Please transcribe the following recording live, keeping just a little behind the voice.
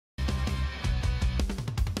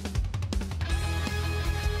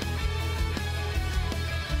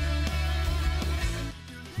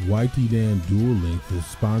YTDan Duel Links is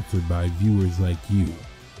sponsored by viewers like you.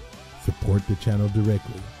 Support the channel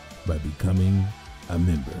directly by becoming a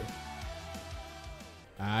member.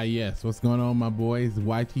 Yes, what's going on, my boys?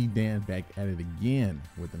 YTDan back at it again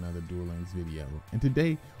with another Duel Links video. And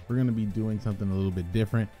today we're going to be doing something a little bit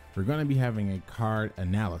different. We're going to be having a card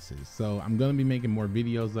analysis. So I'm going to be making more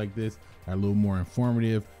videos like this that are a little more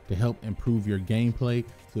informative to help improve your gameplay.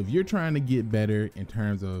 So if you're trying to get better in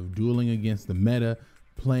terms of dueling against the meta,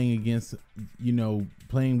 playing against,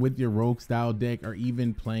 playing with your rogue style deck, or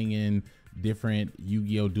even playing in different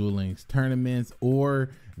Yu-Gi-Oh! Duel Links tournaments or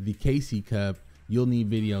the KC Cup, you'll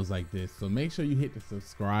need videos like this. So make sure you hit the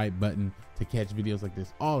subscribe button to catch videos like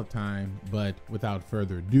this all the time. But without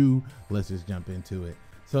further ado, let's just jump into it.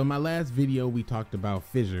 So in my last video, we talked about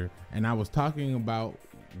Fissure, and I was talking about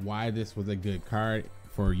why this was a good card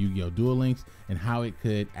for Yu-Gi-Oh! Duel Links and how it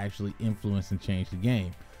could actually influence and change the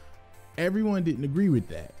game. Everyone didn't agree with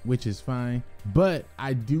that, which is fine, but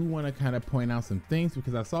I do want to kind of point out some things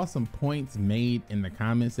because I saw some points made in the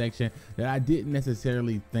comment section that I didn't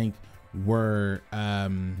necessarily think were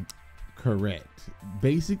correct.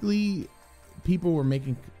 Basically, people were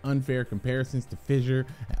making unfair comparisons to Fissure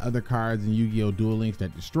and other cards in Yu-Gi-Oh! Duel Links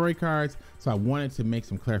that destroy cards, so I wanted to make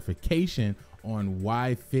some clarification on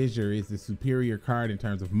why Fissure is the superior card in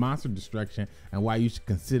terms of monster destruction and why you should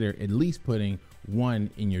consider at least putting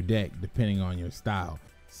one in your deck depending on your style.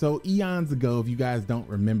 So eons ago, if you guys don't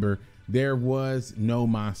remember, there was no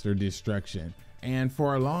monster destruction, and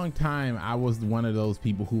for a long time I was one of those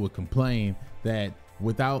people who would complain that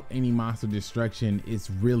without any monster destruction,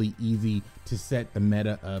 it's really easy to set the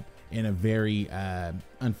meta up in a very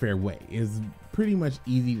unfair way. It's pretty much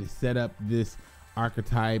easy to set up this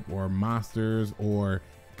archetype or monsters or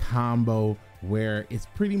combo where it's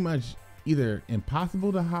pretty much either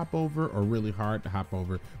impossible to hop over or really hard to hop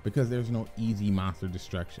over because there's no easy monster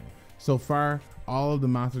destruction. So far, all of the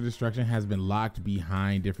monster destruction has been locked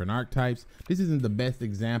behind different archetypes. This isn't the best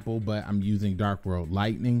example, but I'm using Dark World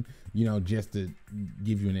Lightning, just to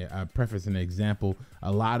give you a preface and an example.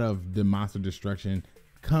 A lot of the monster destruction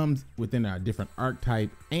comes within a different archetype,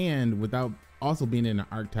 and without also being in an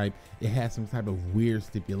archetype, it has some type of weird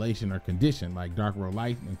stipulation or condition. Like Dark World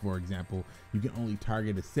Lightning, for example, you can only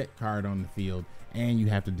target a set card on the field and you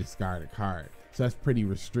have to discard a card. So that's pretty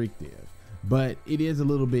restrictive. But it is a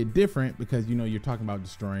little bit different because you're talking about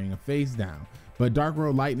destroying a face down. But Dark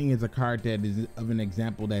World Lightning is a card that is of an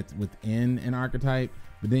example that's within an archetype,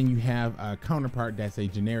 but then you have a counterpart that's a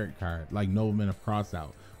generic card like Nobleman of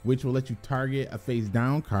Crossout, which will let you target a face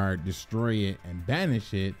down card, destroy it, and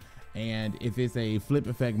banish it. And if it's a flip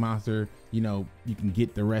effect monster, you can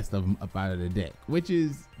get the rest of them up out of the deck, which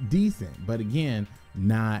is decent, but again,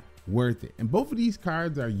 not worth it. And both of these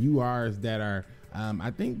cards are URs that are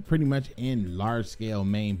I think pretty much in large scale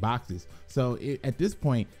main boxes. So at this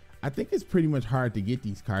point, I think it's pretty much hard to get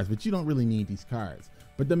these cards, but you don't really need these cards.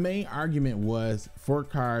 But the main argument was for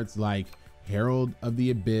cards like Herald of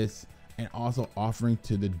the Abyss and also Offering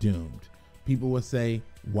to the Doomed. People would say,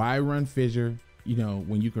 why run Fissure,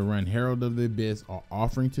 when you can run Herald of the Abyss or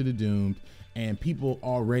Offering to the Doomed, and people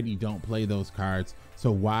already don't play those cards,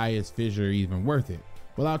 so why is Fissure even worth it?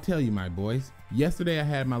 Well, I'll tell you, my boys. Yesterday I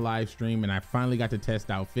had my live stream and I finally got to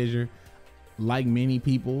test out Fissure. Like many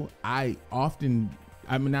people, I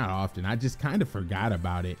just kind of forgot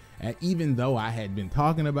about it. Even though I had been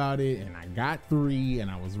talking about it and I got 3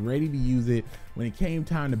 and I was ready to use it, when it came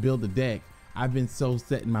time to build the deck, I've been so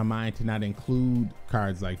set in my mind to not include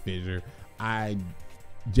cards like Fissure, I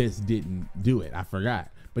just didn't do it. I forgot.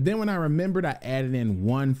 But then when I remembered, I added in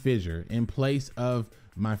one Fissure in place of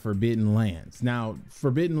my Forbidden Lance. Now,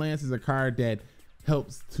 Forbidden Lance is a card that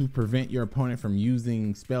helps to prevent your opponent from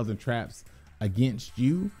using spells and traps against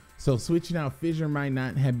you. So switching out Fissure might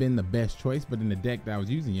not have been the best choice, but in the deck that I was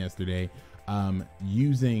using yesterday,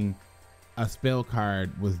 using a spell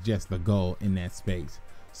card was just the goal in that space.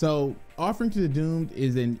 So Offering to the Doomed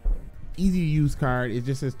is an easy to use card. It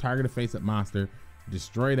just says target a face-up monster,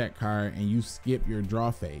 destroy that card, and you skip your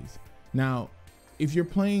draw phase. Now, if you're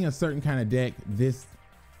playing a certain kind of deck, this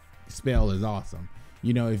spell is awesome.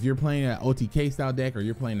 If you're playing an OTK style deck, or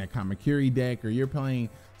you're playing a Kamakiri deck, or you're playing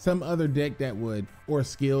some other deck that would, or a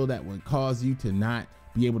skill that would cause you to not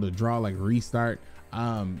be able to draw, like Restart,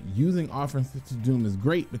 using Offering to Doom is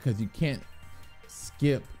great because you can't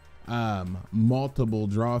skip multiple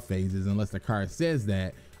draw phases unless the card says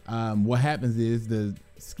that. What happens is the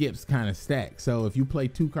skips kind of stack. So if you play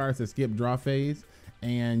 2 cards that skip draw phase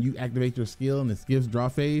and you activate your skill and it skips draw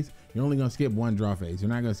phase, you're only going to skip 1 draw phase. You're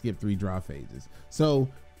not going to skip 3 draw phases. So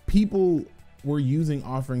people were using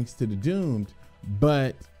Offerings to the Doomed,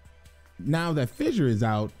 but now that Fissure is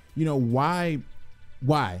out, why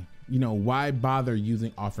bother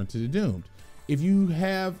using Offering to the Doomed? If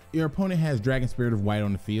your opponent has Dragon Spirit of White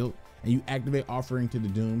on the field and you activate Offering to the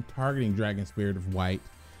Doomed targeting Dragon Spirit of White,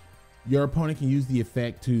 your opponent can use the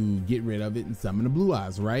effect to get rid of it and summon a Blue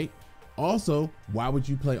Eyes, right? Also, why would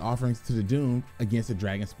you play Offerings to the Doomed against a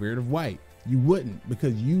Dragon Spirit of White? You wouldn't,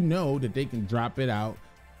 because you know that they can drop it out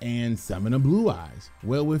and summon a Blue Eyes.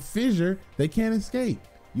 Well, with Fissure, they can't escape.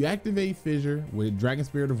 You activate Fissure with Dragon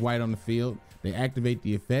Spirit of White on the field. They activate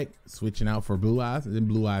the effect, switching out for Blue Eyes, and then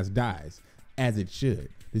Blue Eyes dies, as it should.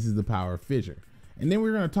 This is the power of Fissure. And then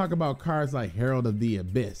we're going to talk about cards like Herald of the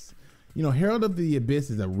Abyss. Herald of the Abyss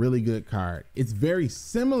is a really good card. It's very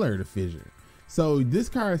similar to Fissure. So this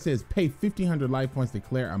card says pay 1,500 life points to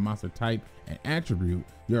declare a monster type and attribute.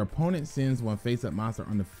 Your opponent sends one face-up monster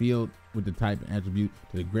on the field with the type and attribute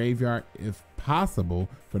to the graveyard. If possible,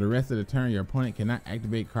 for the rest of the turn, your opponent cannot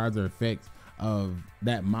activate cards or effects of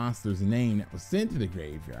that monster's name that was sent to the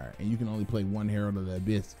graveyard, and you can only play one Herald of the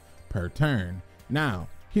Abyss per turn. Now,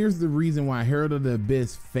 here's the reason why Herald of the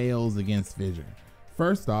Abyss fails against Fissure.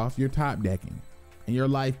 First off, you're top decking and your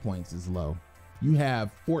life points is low. You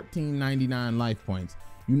have 1499 life points.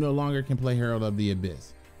 You no longer can play Herald of the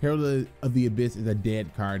Abyss. Herald of the Abyss is a dead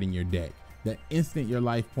card in your deck. The instant your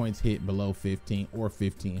life points hit below 15 or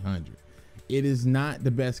 1500. It is not the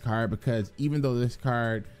best card because even though this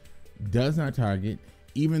card does not target,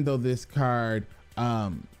 even though this card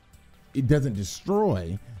it doesn't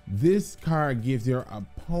destroy, this card gives your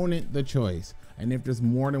opponent the choice. And if there's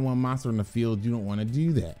more than one monster in the field, you don't want to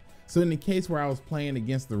do that. So in the case where I was playing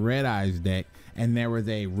against the Red Eyes deck and there was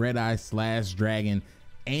a Red Eyes Slash Dragon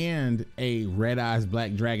and a Red Eyes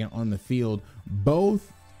Black Dragon on the field,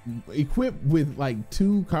 both equipped with like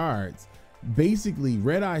 2 cards, basically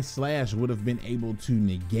Red Eyes Slash would have been able to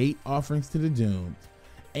negate Offerings to the Doomed.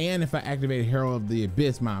 And if I activate Herald of the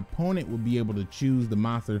Abyss, my opponent would be able to choose the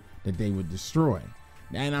monster that they would destroy.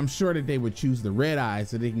 And I'm sure that they would choose the Red Eyes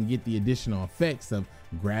so they can get the additional effects of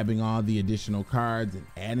grabbing all the additional cards and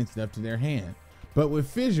adding stuff to their hand. But with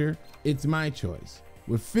Fissure, it's my choice.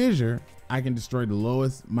 With Fissure, I can destroy the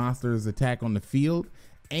lowest monster's attack on the field.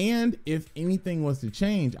 And if anything was to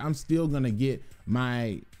change, I'm still going to get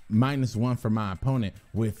my -1 for my opponent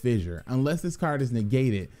with Fissure. Unless this card is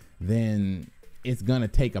negated, then it's going to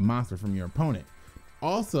take a monster from your opponent.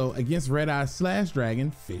 Also, against Red Eyes Slash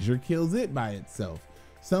Dragon, Fissure kills it by itself.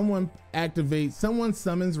 Someone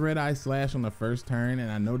summons Red Eye Slash on the first turn,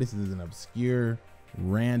 and I know this is an obscure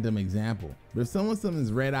random example, but if someone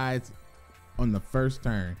summons Red Eyes on the first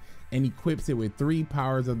turn and equips it with 3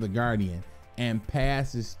 powers of the Guardian and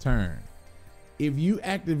passes turn, if you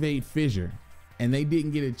activate Fissure and they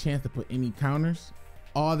didn't get a chance to put any counters,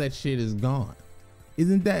 all that shit is gone.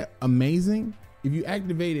 Isn't that amazing? If you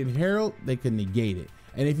activated Herald, they could negate it.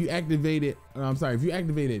 And if you activated, if you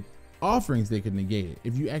activated Offerings, they could negate it.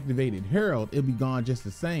 If you activated Herald, it'll be gone just the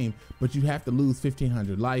same, but you have to lose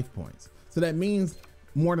 1,500 life points. So that means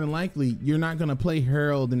more than likely, you're not gonna play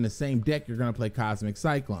Herald in the same deck, you're gonna play Cosmic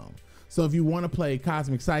Cyclone. So if you wanna play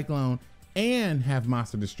Cosmic Cyclone and have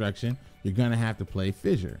Monster Destruction, you're gonna have to play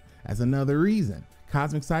Fissure. That's another reason.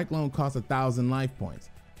 Cosmic Cyclone costs 1,000 life points.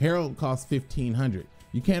 Herald costs 1,500.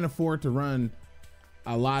 You can't afford to run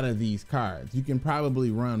a lot of these cards. You can probably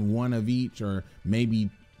run 1 of each, or maybe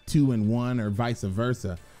 2 and 1, or vice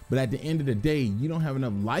versa. But at the end of the day, you don't have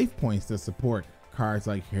enough life points to support cards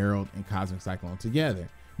like Herald and Cosmic Cyclone together.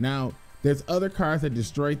 Now, there's other cards that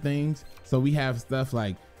destroy things. So we have stuff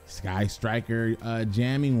like Sky Striker,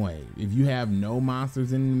 Jamming Wave. If you have no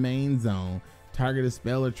monsters in the main zone, target a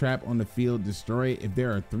spell or trap on the field, destroy it. If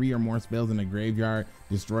there are 3 or more spells in the graveyard,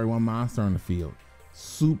 destroy 1 monster on the field.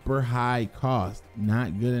 Super high cost,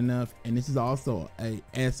 not good enough. And this is also a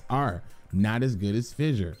SR, not as good as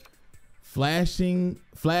Fissure. Flash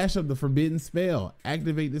of the Forbidden Spell.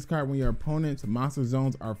 Activate this card when your opponent's monster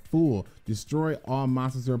zones are full. Destroy all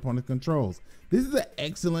monsters your opponent controls. This is an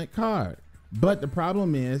excellent card, but the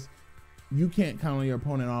problem is you can't count on your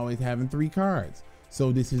opponent always having 3 cards.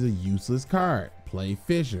 So this is a useless card. Play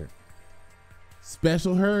Fissure.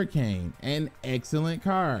 Special Hurricane, an excellent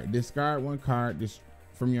card. Discard 1 card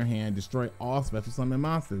from your hand. Destroy all special summon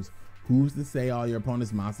monsters. Who's to say all your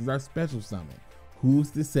opponent's monsters are special summoned? Who's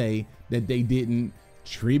to say that they didn't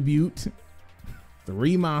tribute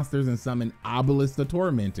 3 monsters and summon Obelisk the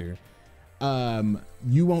Tormentor?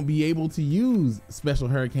 You won't be able to use Special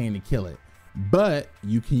Hurricane to kill it, but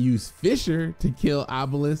you can use Fissure to kill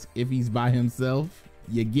Obelisk if he's by himself.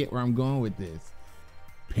 You get where I'm going with this.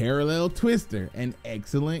 Parallel Twister, an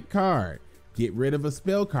excellent card. Get rid of a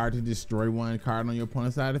spell card to destroy 1 card on your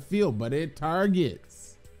opponent's side of the field, but it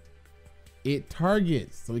targets. it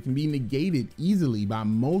targets, so it can be negated easily by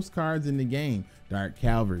most cards in the game. Dark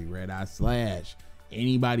Cavalry, Red Eye Slash,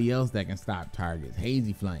 anybody else that can stop targets,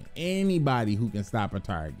 Hazy Flame, anybody who can stop a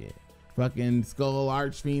target. Fucking Skull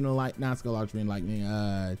Archfiend, or like, not Skull Archfiend, Lightning,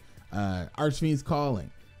 Archfiend's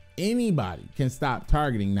Calling. Anybody can stop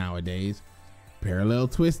targeting nowadays. Parallel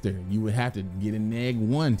Twister, you would have to get a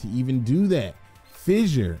 -1 to even do that.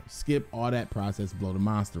 Fissure, skip all that process, blow the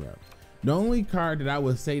monster up. The only card that I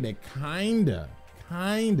would say that kinda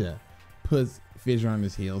puts Fissure on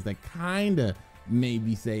his heels, that kinda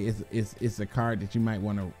maybe say it's a card that you might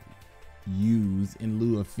want to use in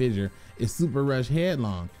lieu of Fissure, is Super Rush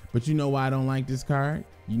Headlong. But you know why I don't like this card?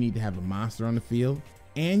 You need to have a monster on the field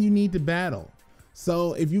and you need to battle.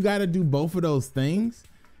 So if you got to do both of those things,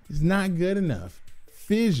 it's not good enough.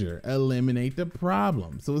 Fissure eliminate the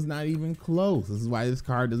problem, so it's not even close. This is why this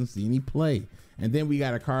card doesn't see any play. And then we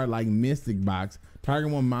got a card like Mystic Box.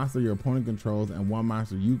 Target one monster your opponent controls and one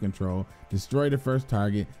monster you control. Destroy the first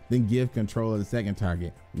target, then give control of the second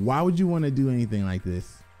target. Why would you want to do anything like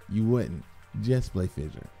this? You wouldn't. Just play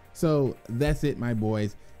Fissure. So that's it, my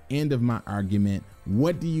boys. End of my argument.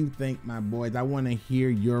 What do you think, my boys? I want to hear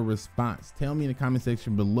your response. Tell me in the comment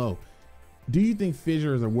section below. Do you think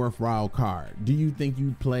Fissure is a worthwhile card? Do you think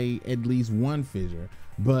you play at least one Fissure?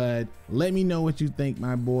 But let me know what you think,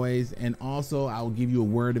 my boys. And also, I'll give you a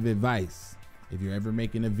word of advice. If you're ever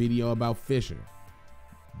making a video about Fissure,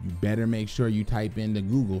 you better make sure you type into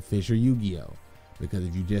Google Fissure Yu-Gi-Oh! Because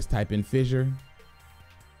if you just type in Fissure,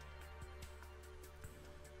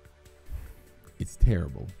 it's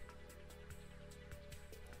terrible.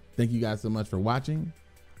 Thank you guys so much for watching.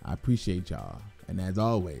 I appreciate y'all. And as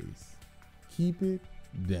always, keep it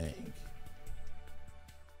dank.